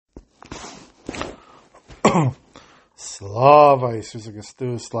Slava Jesus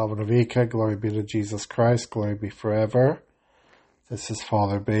Christus, Slava Navika, glory be to Jesus Christ, glory be forever. This is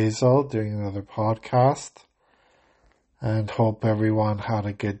Father Basil doing another podcast, and hope everyone had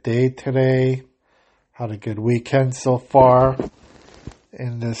a good day today, had a good weekend so far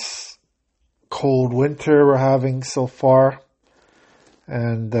in this cold winter we're having so far,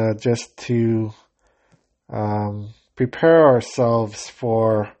 and just to prepare ourselves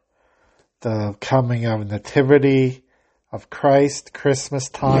for the coming of Nativity of Christ, Christmas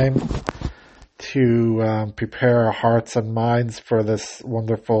time, to prepare our hearts and minds for this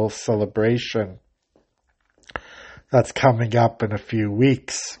wonderful celebration that's coming up in a few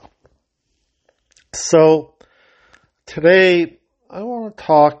weeks. So today I want to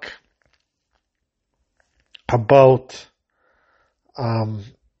talk about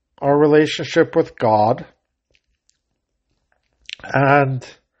our relationship with God and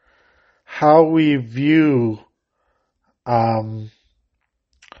how we view our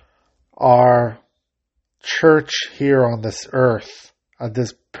church here on this earth at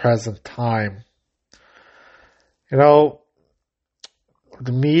this present time. You know,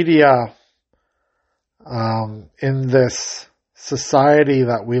 the media in this society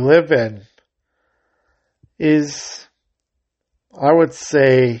that we live in is, I would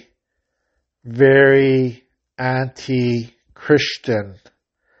say, very anti-Christian,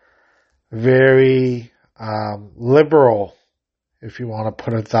 very liberal, if you want to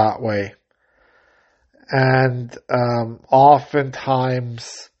put it that way. And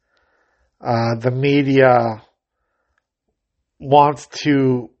oftentimes the media wants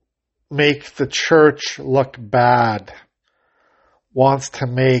to make the church look bad, wants to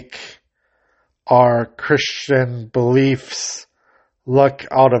make our Christian beliefs look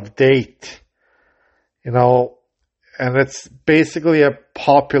out of date, you know. And it's basically a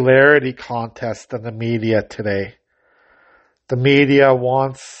popularity contest in the media today. The media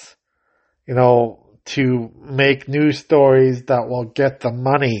wants, you know, to make news stories that will get them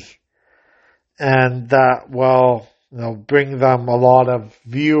money and that will, you know, bring them a lot of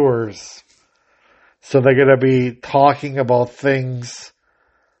viewers. So they're going to be talking about things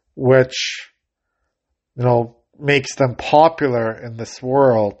which, you know, makes them popular in this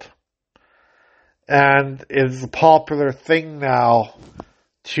world. And it's a popular thing now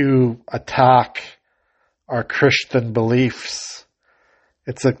to attack our Christian beliefs.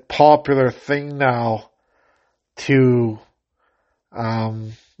 It's a popular thing now to,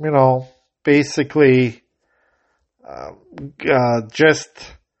 basically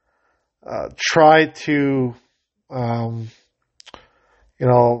just try to,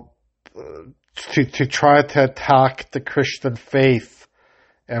 to try to attack the Christian faith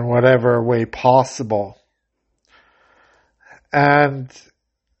in whatever way possible. And,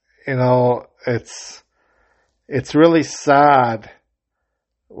 you know, it's really sad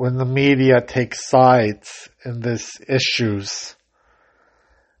when the media takes sides in these issues.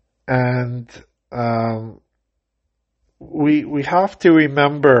 And we have to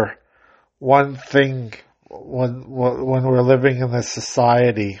remember one thing when we're living in this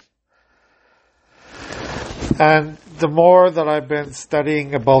society. And the more that I've been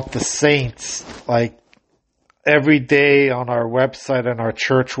studying about the saints, like every day on our website and our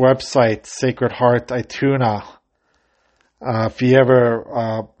church website, Sacred Heart Ituna, if you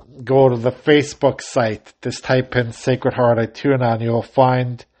ever go to the Facebook site, just type in Sacred Heart Ituna and you'll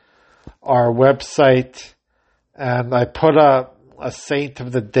find our website. And I put a saint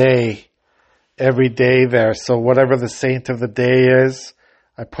of the day every day there. So whatever the saint of the day is,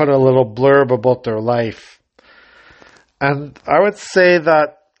 I put a little blurb about their life. And I would say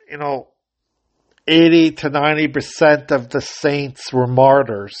that, 80 to 90% of the saints were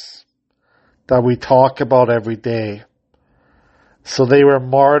martyrs that we talk about every day. So they were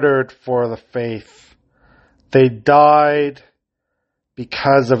martyred for the faith. They died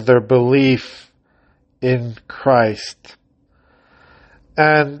because of their belief in Christ.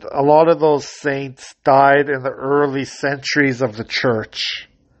 And a lot of those saints died in the early centuries of the church.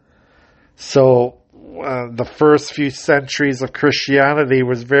 So the first few centuries of Christianity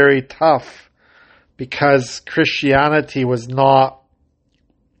was very tough because Christianity was not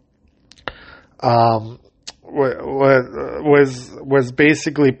was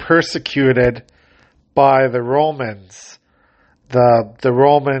basically persecuted by the Romans. The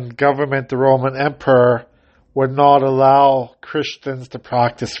Roman government, the Roman emperor, would not allow Christians to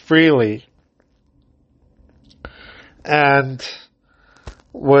practice freely, and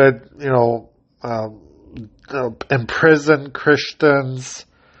would imprison Christians,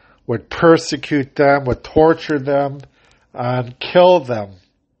 would persecute them, would torture them, and kill them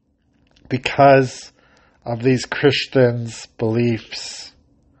because of these Christians' beliefs.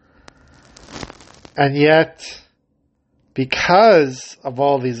 And yet, because of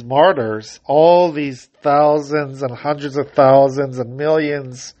all these martyrs, all these thousands and hundreds of thousands and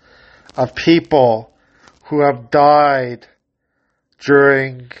millions of people who have died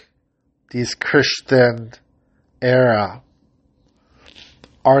during these Christian era,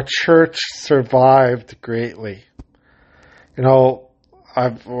 our church survived greatly. You know,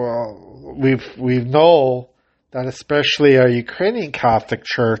 we know that especially our Ukrainian Catholic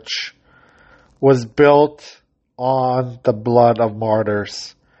Church was built on the blood of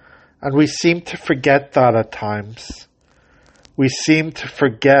martyrs. And we seem to forget that at times. We seem to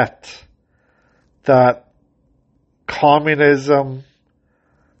forget that communism,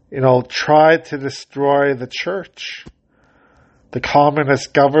 tried to destroy the church. The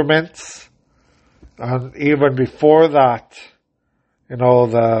communist governments, and even before that,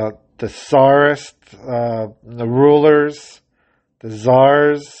 the Tsarist, the rulers, the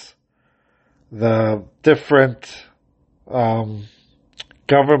czars, the different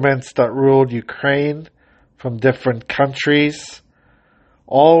governments that ruled Ukraine from different countries,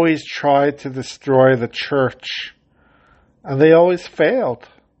 always tried to destroy the church. And they always failed.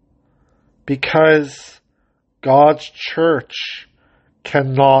 Because God's church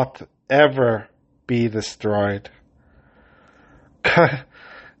cannot ever be destroyed.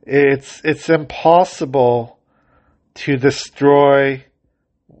 It's impossible to destroy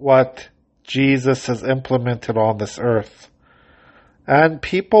what Jesus has implemented on this earth. And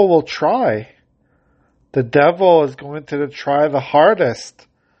people will try. The devil is going to try the hardest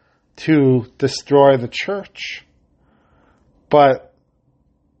to destroy the church, but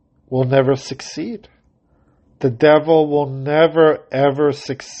will never succeed. The devil will never ever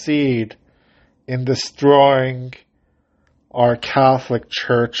succeed in destroying our Catholic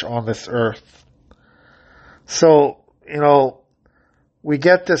Church on this earth. So, we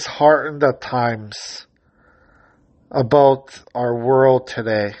get disheartened at times about our world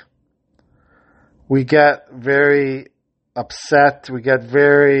today. We get very upset. We get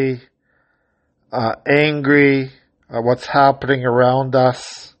very angry at what's happening around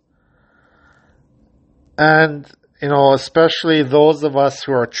us. And, especially those of us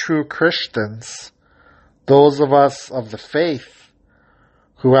who are true Christians, those of us of the faith,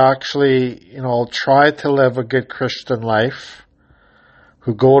 who actually, try to live a good Christian life,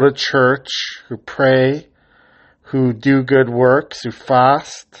 who go to church, who pray, who do good works, who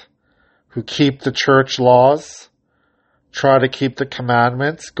fast, who keep the church laws, try to keep the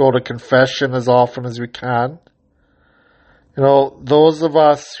commandments, go to confession as often as we can. Those of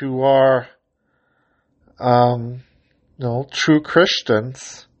us who are true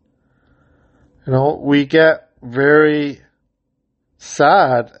Christians, we get very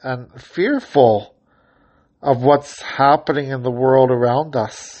sad and fearful of what's happening in the world around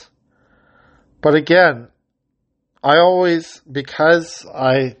us. But again, because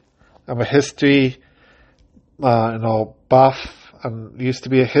I am a history, buff and used to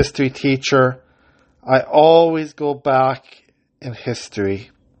be a history teacher, I always go back in history.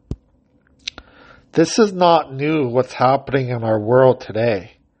 This is not new, what's happening in our world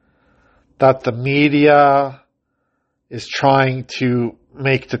today. That the media is trying to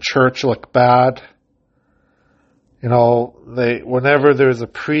make the church look bad. Whenever there's a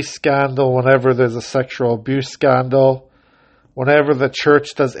priest scandal, whenever there's a sexual abuse scandal, whenever the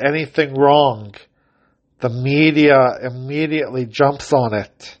church does anything wrong, the media immediately jumps on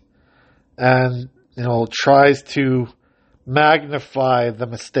it and, tries to magnify the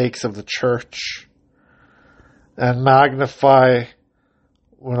mistakes of the church and magnify,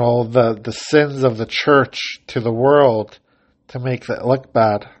 the sins of the church to the world to make it look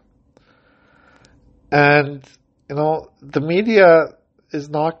bad. And, the media is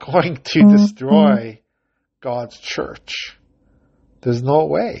not going to destroy God's church. There's no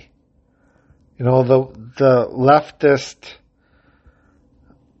way. The leftist,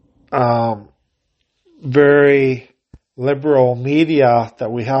 very liberal media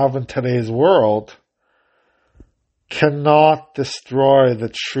that we have in today's world cannot destroy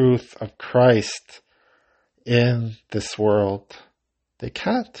the truth of Christ in this world. They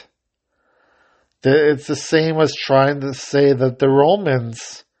can't. It's the same as trying to say that the Roman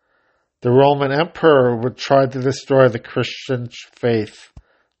emperor would try to destroy the Christian faith.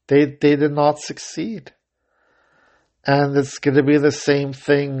 They did not succeed. And it's going to be the same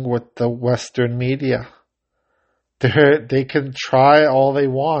thing with the Western media. They can try all they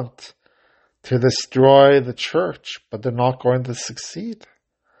want to destroy the church, but they're not going to succeed.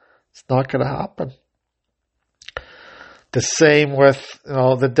 It's not going to happen. The same with,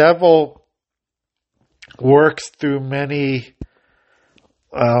 the devil works through many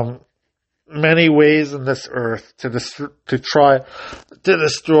ways in this earth to try to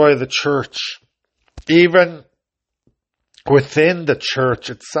destroy the church, even within the church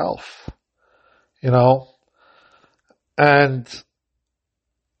itself, and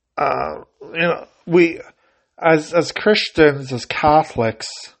we as Christians, as Catholics,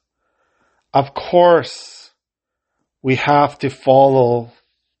 of course, we have to follow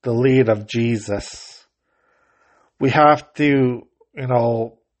the lead of Jesus. We have to,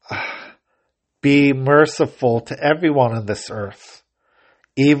 be merciful to everyone on this earth,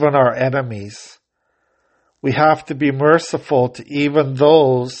 even our enemies. We have to be merciful to even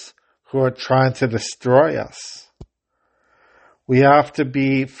those who are trying to destroy us. We have to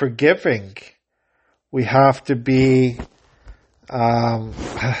be forgiving. We have to be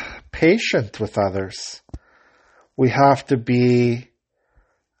patient with others. We have to be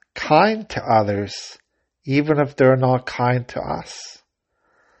kind to others, even if they're not kind to us.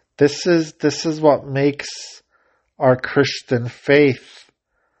 This is what makes our Christian faith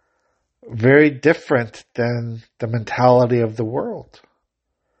very different than the mentality of the world.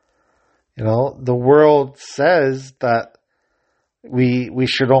 The world says that we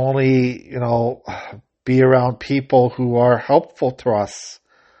should only, be around people who are helpful to us,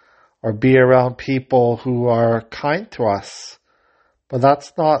 or be around people who are kind to us. But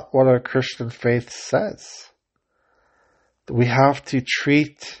that's not what our Christian faith says. We have to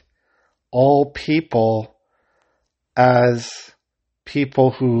treat all people as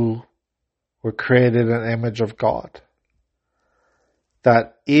people who were created in the image of God.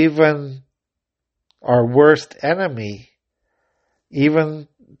 That even our worst enemy, even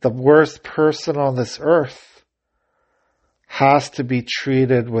the worst person on this earth, has to be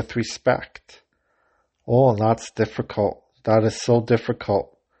treated with respect. Oh, that's difficult. That is so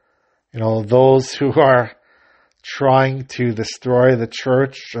difficult. Those who are trying to destroy the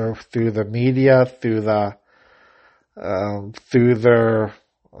church, or through the media, through their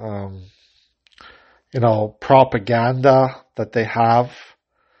propaganda that they have,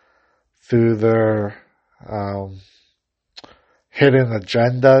 through their hidden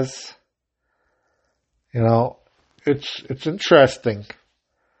agendas. It's interesting,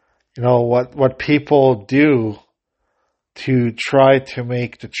 what people do to try to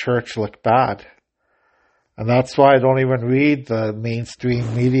make the church look bad. And that's why I don't even read the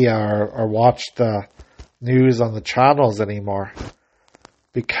mainstream media or watch the news on the channels anymore.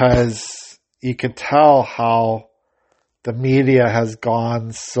 Because you can tell how the media has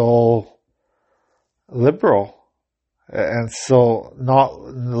gone so liberal. And so not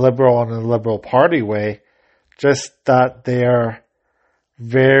liberal in a liberal party way, just that they're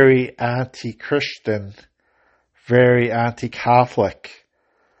very anti-Christian, very anti-Catholic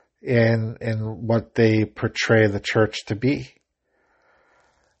in what they portray the church to be.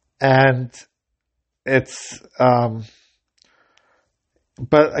 And it's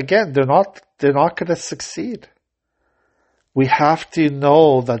but again, they're not going to succeed. We have to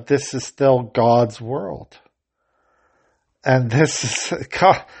know that this is still God's world. And this is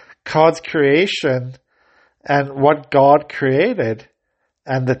God's creation, and what God created,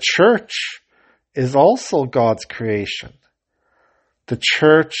 and the church is also God's creation. The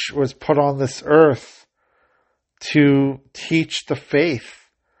church was put on this earth to teach the faith,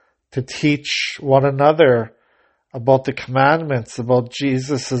 to teach one another about the commandments, about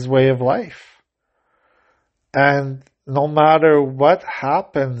Jesus' way of life. And no matter what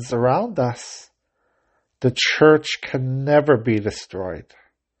happens around us, the church can never be destroyed.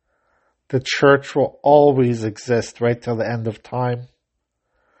 The church will always exist right till the end of time,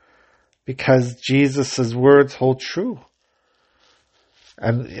 because Jesus' words hold true.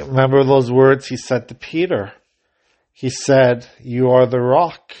 And remember those words he said to Peter. He said, "You are the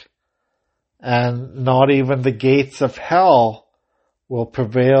rock, and not even the gates of hell will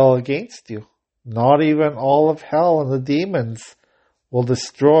prevail against you." Not even all of hell and the demons will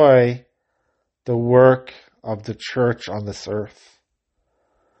destroy the work of the church on this earth.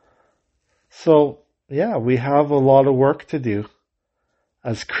 So, yeah, we have a lot of work to do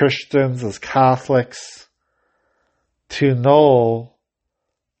as Christians, as Catholics, to know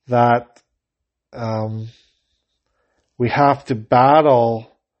that we have to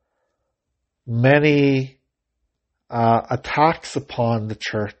battle many attacks upon the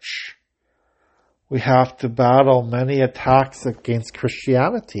church. We have to battle many attacks against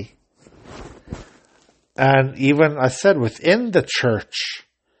Christianity. And even, I said, within the church,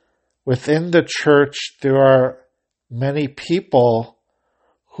 there are many people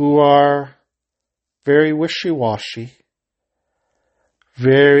who are very wishy-washy,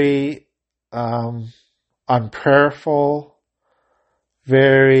 very unprayerful,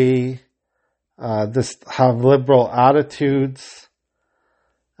 very just have liberal attitudes,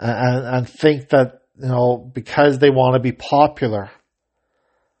 and think that, because they want to be popular,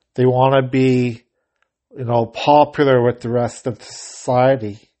 they want to be, popular with the rest of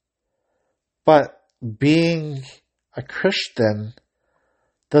society. But being a Christian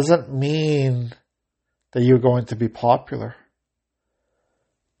doesn't mean that you're going to be popular.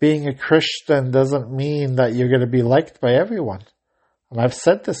 Being a Christian doesn't mean that you're going to be liked by everyone. And I've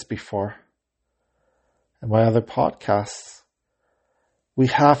said this before in my other podcasts. We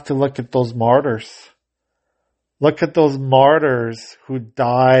have to look at those martyrs. Look at those martyrs who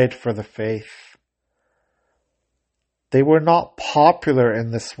died for the faith. They were not popular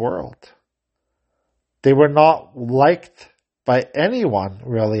in this world. They were not liked by anyone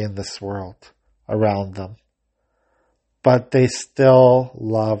really in this world around them. But they still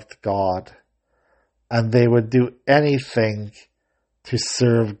loved God. And they would do anything to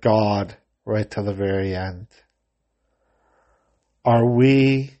serve God right to the very end. Are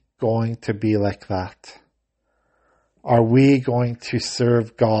we going to be like that? Are we going to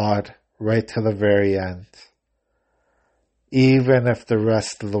serve God right to the very end? Even if the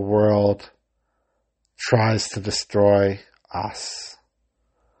rest of the world tries to destroy us?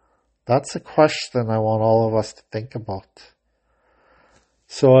 That's a question I want all of us to think about.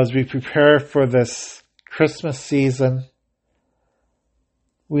 So as we prepare for this Christmas season,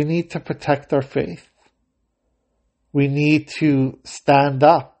 we need to protect our faith. We need to stand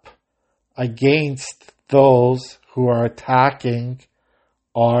up against those who are attacking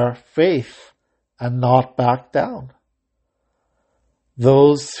our faith and not back down.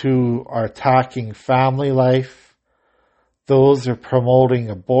 Those who are attacking family life, those who are promoting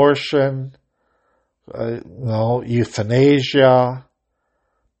abortion, euthanasia,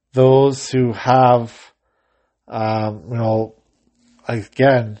 those who have, again,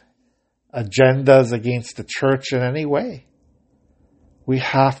 agendas against the church in any way. We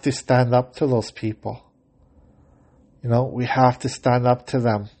have to stand up to those people. We have to stand up to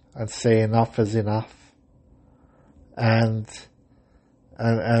them and say enough is enough. And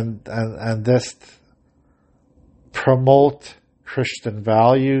just promote Christian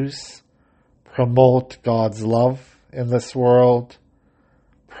values, promote God's love in this world,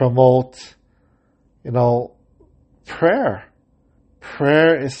 promote, prayer.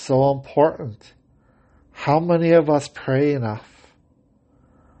 Prayer is so important. How many of us pray enough?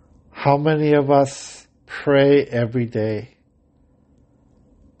 How many of us pray every day?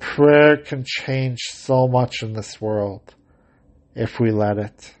 Prayer can change so much in this world if we let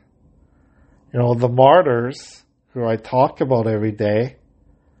it. The martyrs who I talk about every day,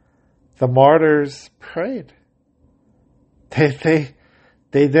 the martyrs prayed. They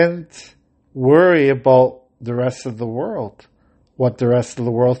didn't worry about the rest of the world, what the rest of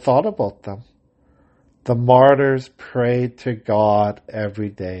the world thought about them. The martyrs prayed to God every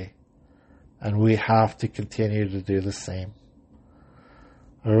day, and we have to continue to do the same.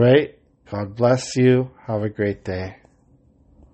 All right. God bless you. Have a great day.